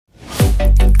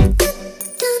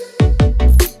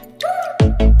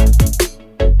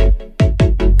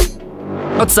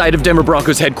outside of Denver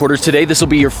Broncos headquarters today. This will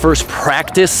be your first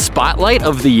practice spotlight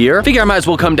of the year. Figure I might as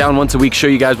well come down once a week, show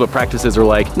you guys what practices are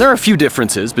like. There are a few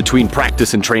differences between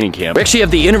practice and training camp. We actually have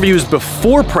the interviews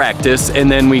before practice, and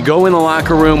then we go in the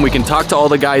locker room, we can talk to all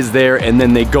the guys there, and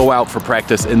then they go out for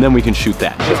practice, and then we can shoot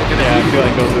that. Yeah, I feel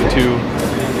like those are the two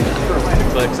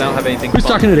clicks. I don't have anything. Who's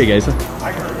talking today, guys?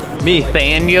 Me.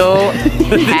 Nathaniel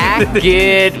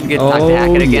Hackett. We get to talk to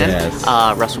Hackett again. Yes.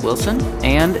 Russ Wilson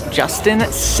and Justin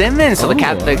Simmons. So the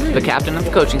captain of the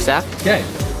coaching staff. Okay.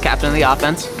 Captain of the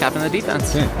offense. Captain of the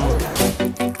defense. Okay.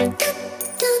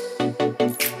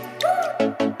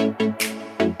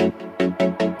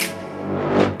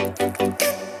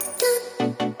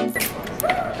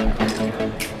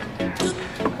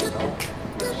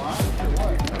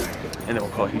 And then we'll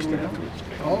call Houston afterwards.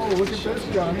 Oh, look at this,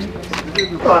 Johnny.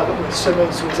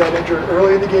 Simmons, was that injured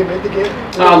early in the game, mid the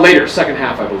game? Later, second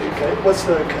half, I believe. Okay. What's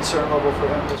the concern level for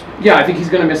him this week? Yeah, I think he's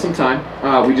going to miss some time.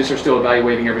 We just are still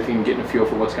evaluating everything and getting a feel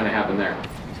for what's going to happen there.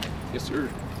 Yes, sir.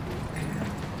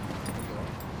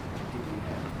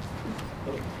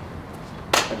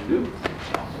 How'd you do?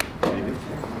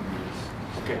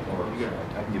 Okay, you got it.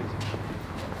 I can give it.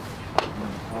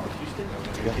 Houston?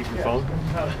 You got your phone?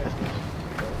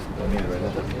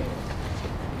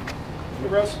 Hey,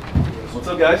 Russ. What's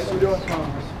up, guys? How you doing?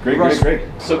 Great.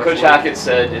 So Coach Hackett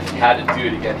said if he had to do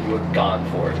it again, he would have gone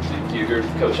for it. Do you agree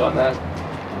with Coach on that?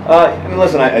 I mean,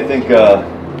 listen, I think,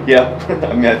 yeah.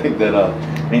 I mean, I think that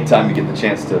anytime you get the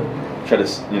chance to try to,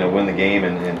 win the game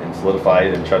and solidify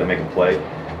it and try to make a play,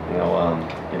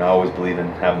 I always believe in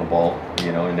having the ball,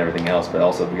 and everything else. But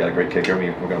also, we got a great kicker.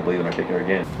 We're going to believe in our kicker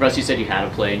again. Russ, you said you had a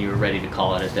play and you were ready to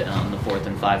call it on the 4th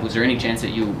and 5. Was there any chance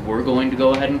that you were going to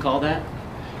go ahead and call that?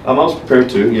 I was prepared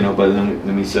to, but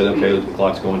then we said, okay, the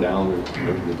clock's going down. We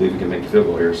believe we can make a field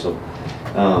goal here. So,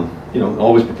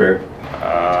 always prepared.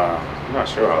 I'm not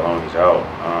sure how long he's out.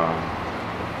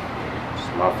 It's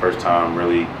my first time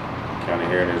really kind of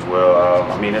hearing it as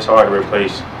well. I mean, it's hard to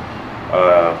replace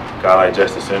a guy like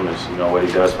Justin Simmons. What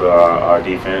he does for our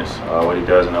defense, what he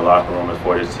does in the locker room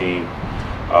for his team,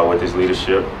 with his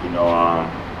leadership. I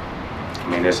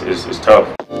mean, it's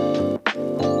tough.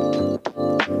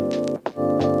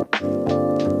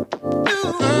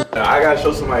 I gotta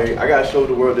show somebody. I gotta show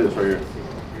the world this right here.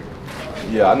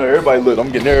 Yeah, I know everybody. Look, I'm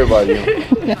getting everybody. What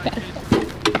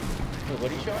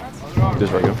are you showing us? This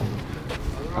right here.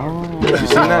 Oh, you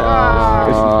seen that?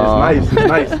 It's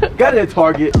nice. It's nice. Got it at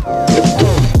Target.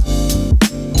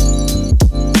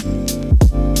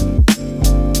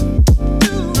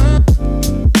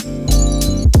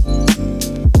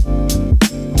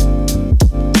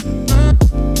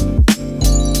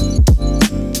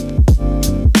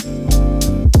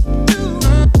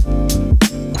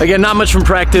 Again, not much from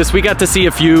practice. We got to see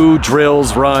a few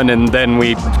drills run, and then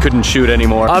we couldn't shoot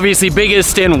anymore. Obviously,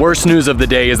 biggest and worst news of the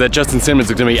day is that Justin Simmons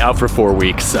is gonna be out for 4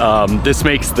 weeks. This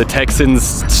makes the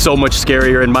Texans so much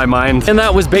scarier in my mind. And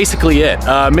that was basically it.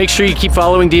 Make sure you keep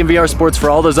following DNVR Sports for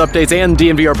all those updates, and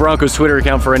DNVR Broncos Twitter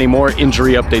account for any more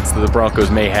injury updates that the Broncos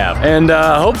may have. And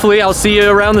hopefully I'll see you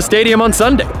around the stadium on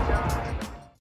Sunday.